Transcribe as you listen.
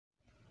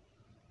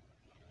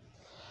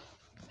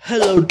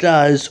Hello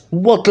guys,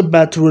 welcome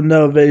back to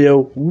another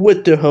video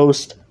with your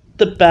host,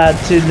 the Bad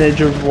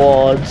Teenager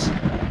Vlogs.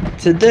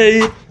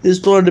 Today is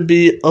going to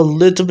be a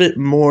little bit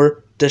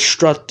more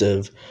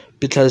destructive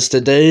because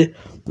today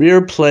we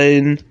are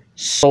playing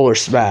Solar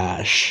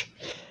Smash.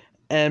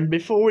 And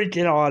before we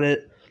get on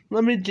it,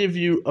 let me give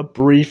you a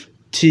brief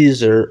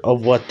teaser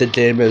of what the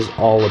game is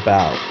all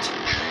about.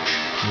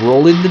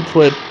 Rolling the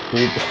clip,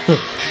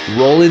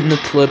 rolling the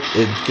clip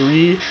in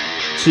 3,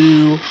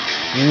 2,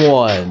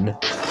 1.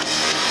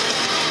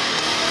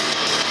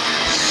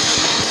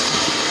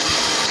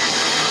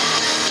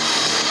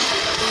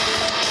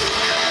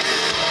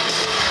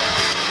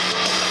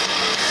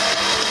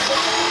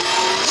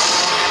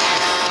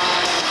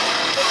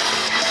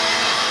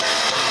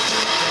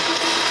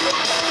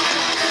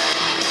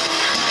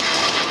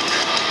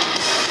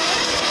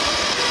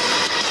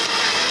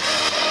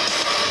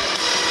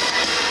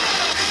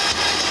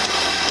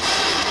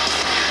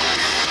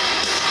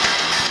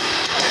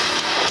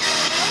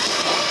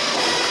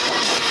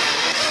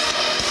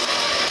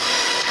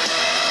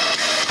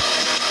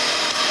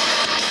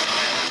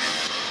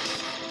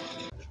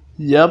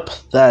 Yep,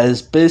 that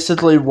is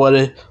basically what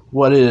it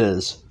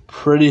is.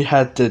 Pretty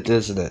hectic,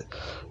 isn't it?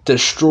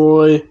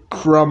 Destroy,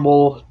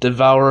 crumble,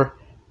 devour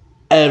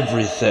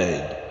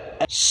everything.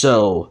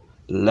 So,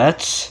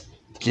 let's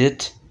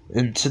get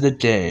into the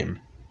game,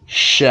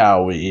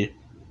 shall we?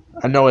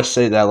 I know I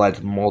say that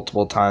like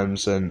multiple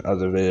times in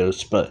other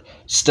videos, but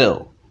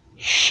still,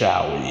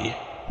 shall we?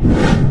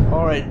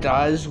 Alright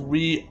guys,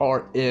 we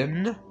are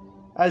in.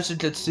 As you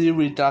can see,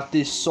 we got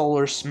the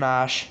Solar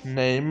Smash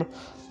name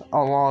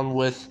along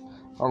with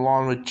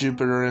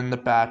Jupiter in the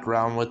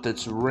background with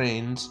its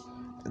rings.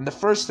 And the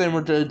first thing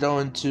we're going to go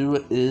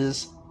into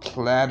is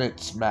Planet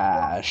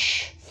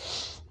Smash.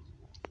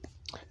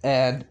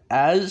 And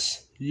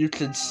as you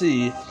can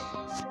see,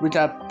 we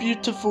got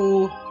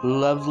beautiful,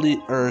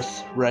 lovely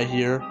Earth right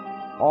here,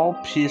 all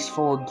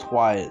peaceful and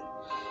quiet,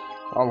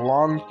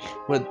 along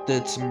with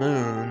its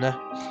moon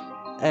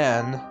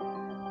and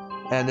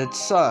its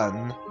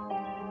sun.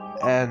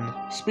 And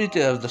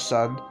speaking of the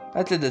sun,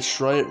 I can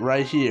destroy it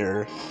right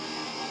here.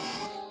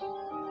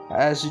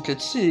 As you can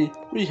see,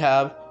 we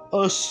have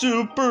a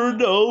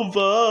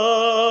supernova!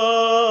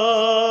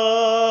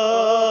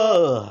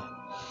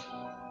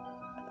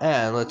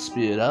 And let's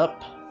speed it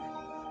up.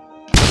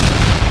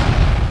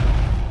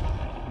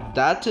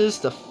 That is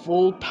the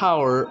full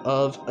power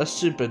of a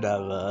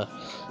supernova.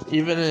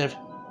 Even if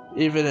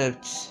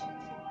it's,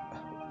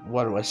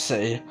 what do I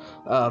say?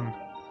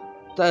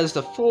 That is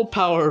the full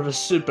power of a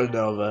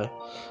supernova,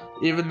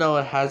 even though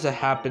it hasn't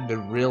happened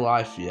in real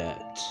life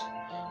yet.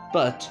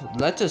 But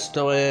let us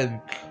go ahead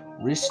and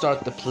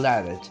restart the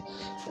planet,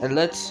 and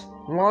let's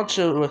launch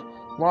it with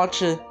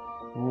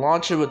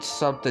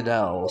something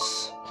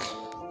else.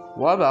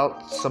 What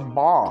about some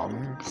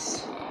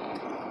bombs?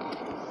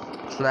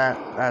 Plant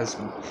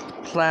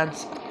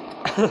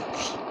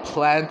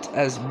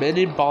as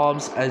many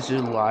bombs as you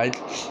like.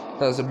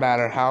 Doesn't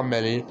matter how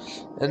many.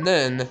 And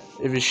then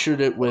if you shoot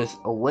it with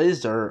a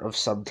laser of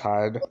some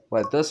kind,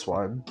 like this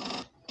one,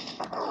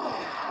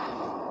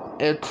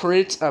 it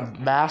creates a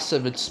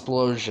massive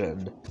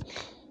explosion,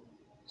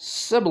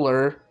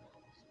 similar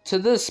to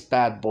this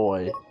bad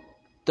boy,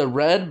 the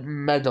Red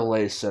Mega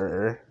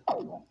Laser.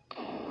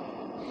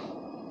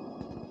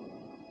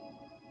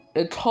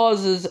 It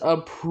causes a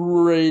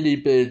pretty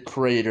big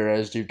crater,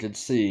 as you can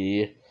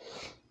see,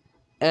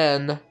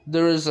 and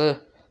there is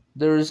a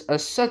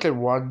second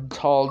one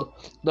called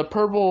the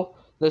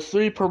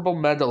 3 purple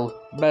metal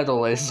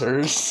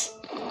lasers.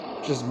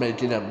 Just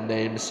making up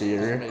names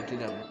here.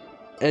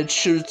 It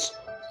shoots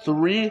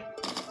three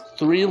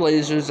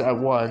lasers at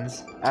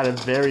once at a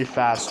very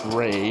fast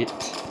rate.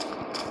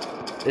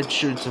 It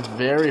shoots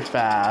very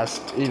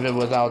fast, even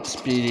without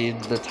speeding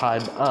the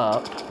time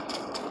up.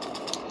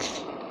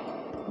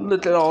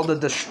 Look at all the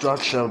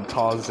destruction I'm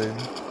causing.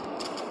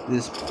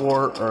 These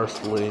poor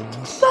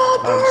Earthlings.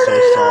 I'm so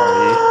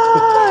sorry.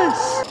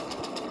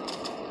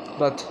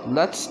 But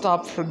let's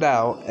stop for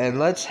now and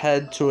let's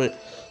head to a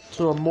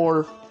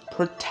more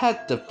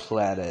protective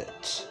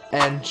planet.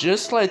 And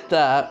just like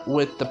that,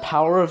 with the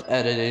power of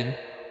editing,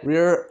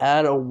 we're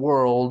at a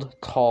world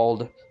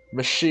called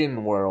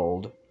Machine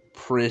World.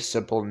 Pretty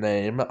simple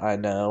name, I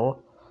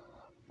know.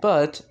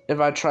 But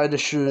if I try to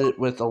shoot it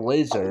with a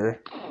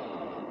laser,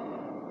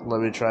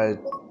 let me try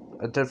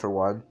a different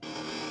one.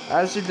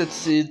 As you can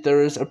see,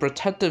 there is a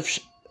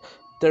protective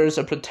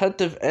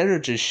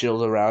energy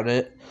shield around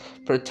it,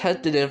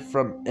 protecting it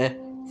from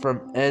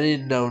any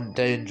known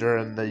danger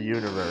in the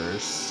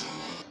universe.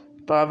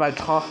 But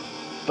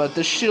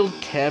the shield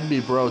can be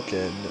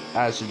broken,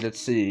 as you can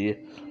see,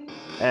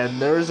 and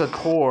there is a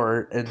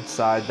core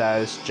inside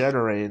that is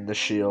generating the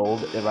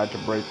shield. If I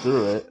can break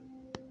through it,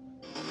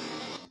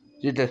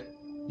 you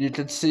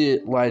can see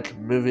it like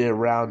moving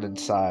around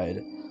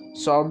inside.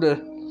 So I'm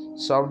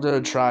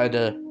gonna try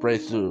to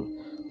break through.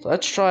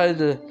 Let's try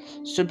the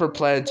Super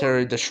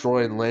Planetary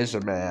Destroying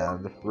Laser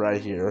Man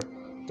right here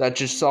that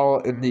you saw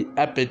in the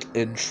epic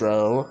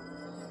intro.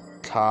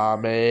 Oh,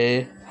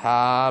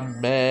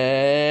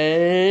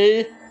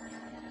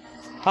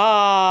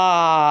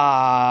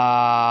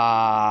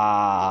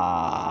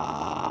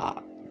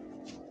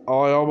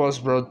 I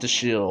almost broke the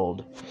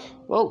shield.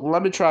 Well,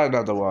 let me try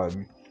another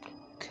one.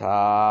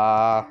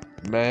 I'm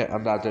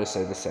not gonna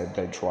say the same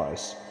thing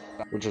twice.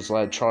 We'll just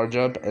let it charge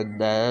up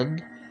and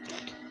then.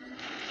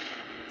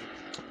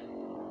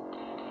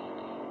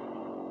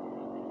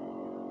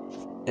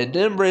 It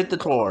didn't break the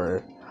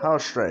core. How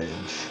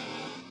strange.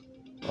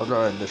 I'll go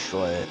ahead and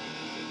destroy it.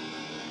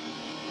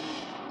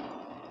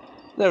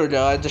 There we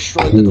go, I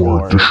destroyed the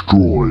core.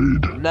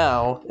 Destroyed.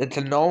 Now it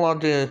can no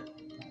longer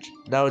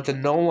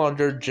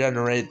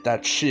generate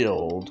that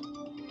shield.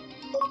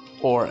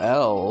 Or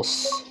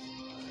else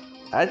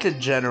I could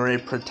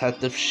generate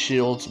protective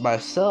shields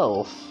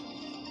myself.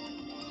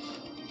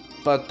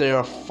 But they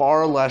are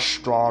far less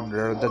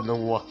stronger than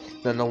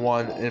the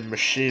one in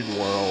Machine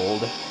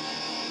World.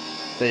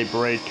 They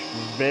break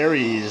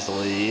very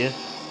easily,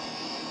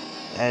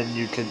 and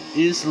you can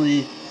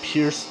easily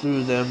pierce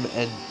through them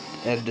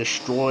and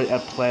destroy a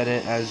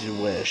planet as you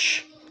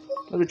wish.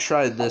 Let me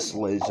try this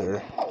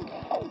laser.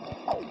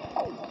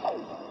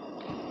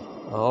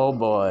 Oh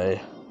boy.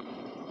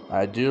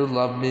 I do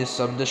love me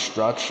some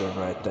destruction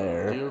right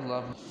there.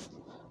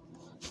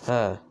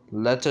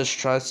 Let us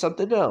try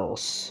something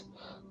else.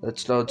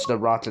 Let's go to the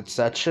rocket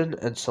section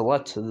and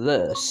select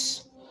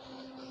this.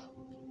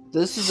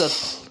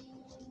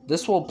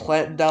 This will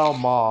plant down a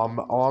bomb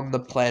on the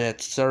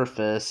planet's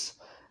surface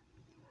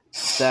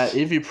that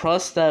if you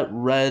press that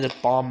red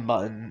bomb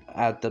button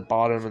at the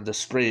bottom of the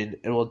screen,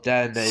 it will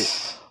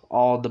detonate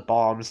all the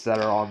bombs that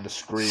are on the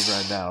screen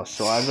right now.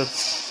 So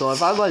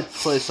if I like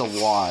place a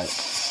watt,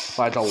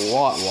 like a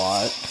watt,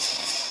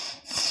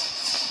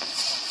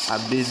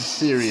 I'm being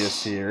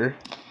serious here,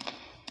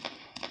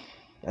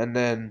 and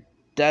then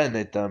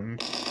detonate them,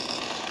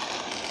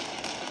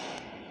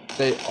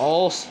 they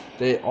all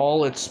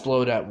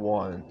explode at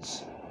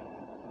once.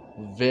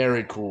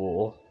 Very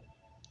cool.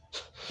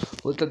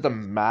 Look at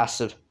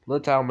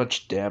how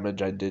much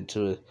damage I did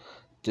to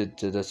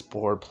this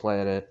poor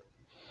planet.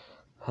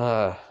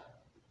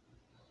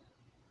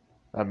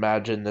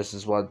 Imagine this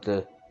is what's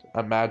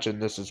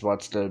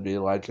gonna be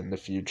like in the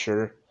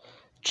future.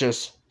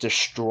 Just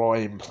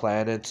destroying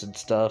planets and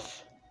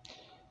stuff.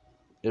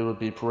 It would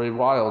be pretty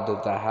wild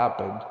if that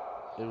happened.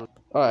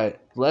 Alright,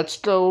 let's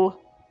go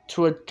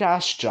to a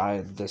gas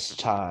giant this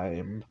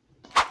time.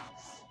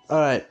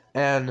 Alright,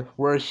 and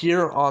we're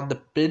here on the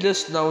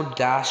biggest known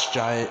gas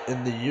giant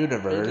in the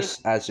universe,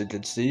 as you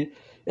can see.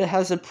 It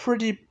has a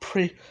pretty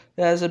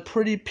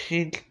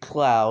pink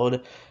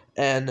cloud,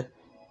 and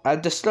I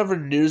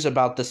discovered news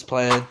about this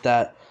planet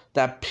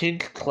that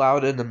pink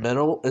cloud in the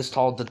middle is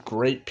called the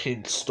Great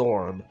Pink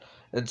Storm,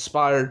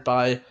 inspired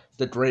by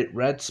the Great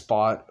Red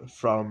Spot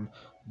from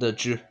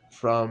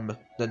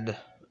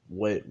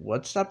wait,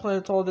 what's that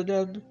planet called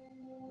again?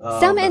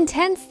 Some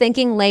intense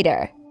thinking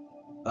later.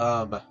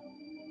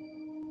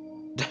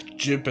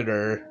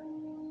 Jupiter.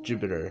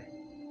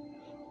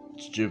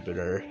 It's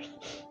Jupiter.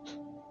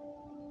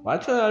 Why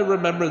can't I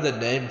remember the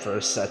name for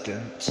a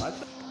second?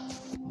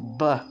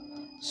 But,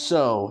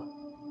 so,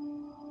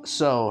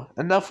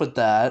 enough with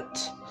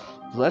that.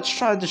 Let's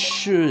try to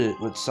shoot it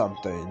with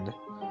something.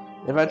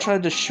 If I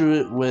tried to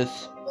shoot it with,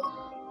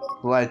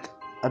 like,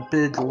 a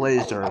big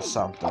laser or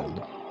something.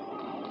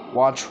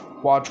 Watch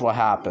what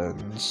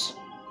happens.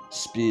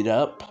 Speed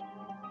up.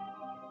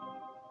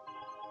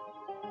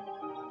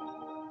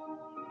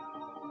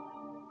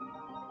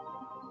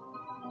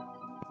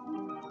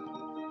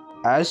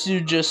 As you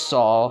just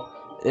saw,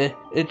 it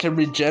can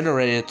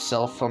regenerate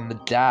itself from the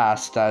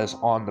gas that is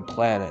on the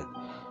planet.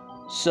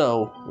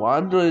 So, what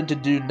I'm going to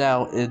do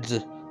now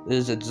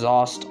is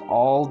exhaust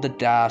all the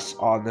gas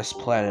on this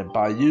planet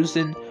by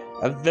using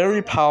a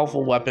very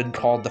powerful weapon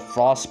called the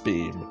Frost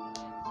Beam.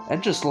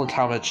 And just look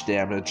how much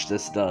damage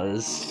this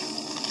does.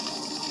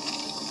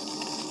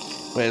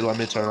 Wait, let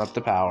me turn up the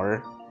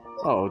power.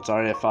 Oh, it's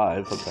already at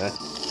 5, okay.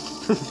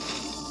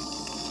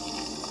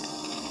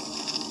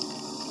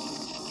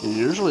 It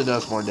usually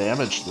does more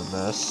damage than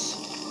this.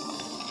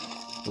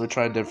 Let me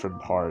try different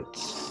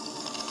parts.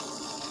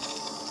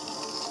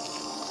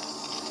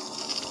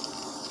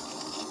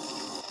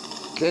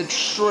 Get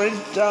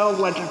shrink down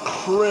like a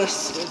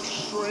crisp.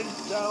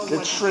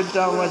 Get shrink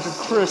down like a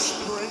crisp.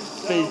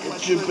 Fake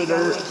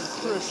Jupiter.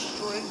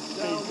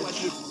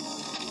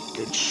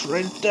 Get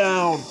shrink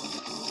down.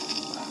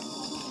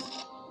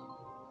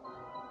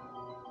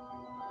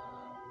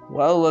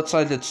 Well, looks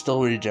like it's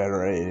still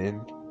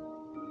regenerating.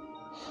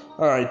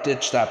 Alright,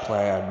 ditch that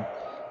plan.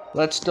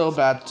 Let's go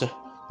back to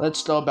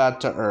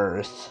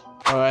Earth.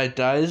 Alright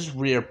guys,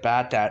 we are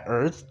back at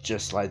Earth,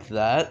 just like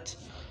that.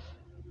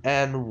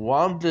 And what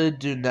I'm gonna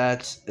do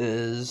next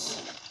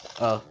is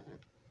that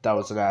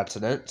was an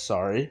accident,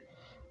 sorry.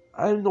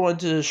 I'm going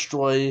to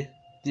destroy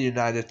the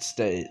United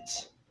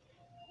States.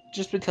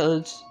 Just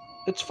because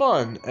it's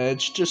fun and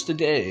it's just a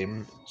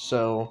game.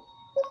 So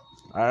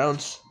I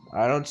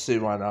don't see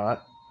why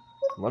not.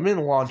 Let me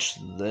launch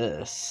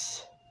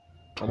this.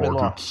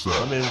 Target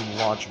set. Let me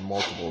launch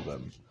multiple of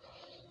them.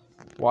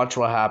 Watch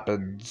what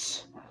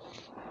happens.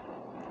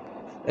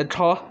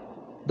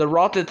 The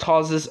rocket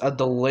causes a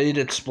delayed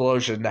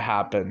explosion to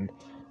happen.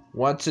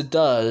 Once it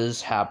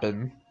does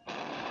happen,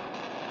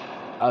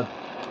 a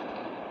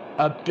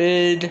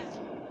big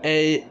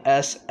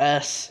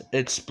ASS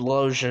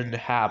explosion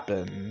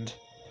happens.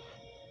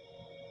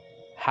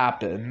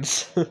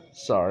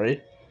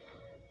 Sorry.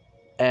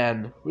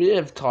 And we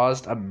have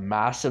caused a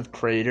massive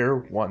crater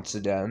once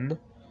again.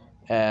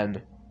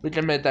 And we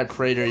can make that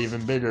crater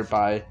even bigger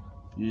by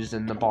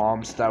using the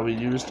bombs that we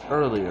used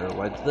earlier,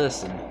 like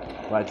this and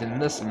like in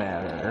this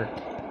manner.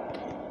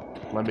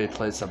 Let me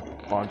place a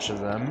bunch of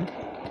them.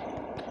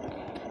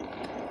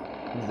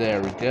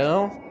 There we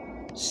go.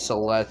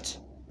 Select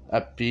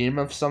a beam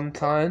of some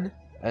kind,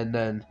 and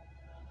then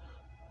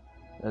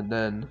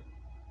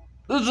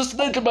there's a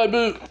snake in my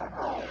boot.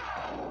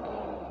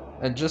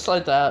 And just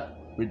like that,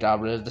 we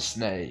got rid of the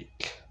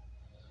snake.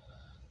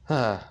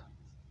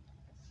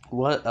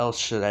 What else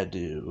should I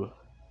do?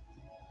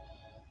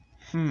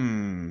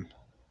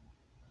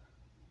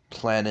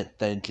 Planet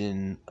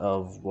thinking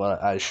of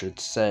what I should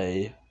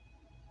say.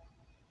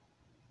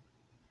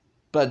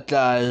 But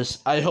guys,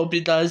 I hope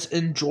you guys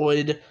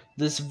enjoyed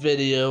this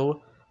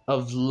video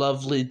of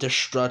lovely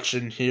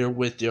destruction here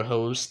with your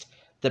host,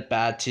 the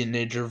Bad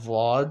Teenager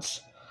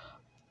Vlogs.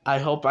 I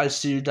hope I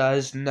see you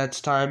guys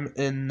next time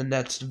in the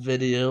next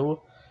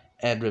video.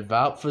 And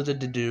without further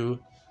ado,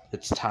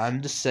 it's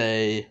time to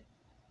say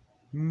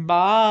bye.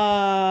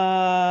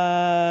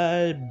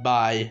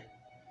 Bye.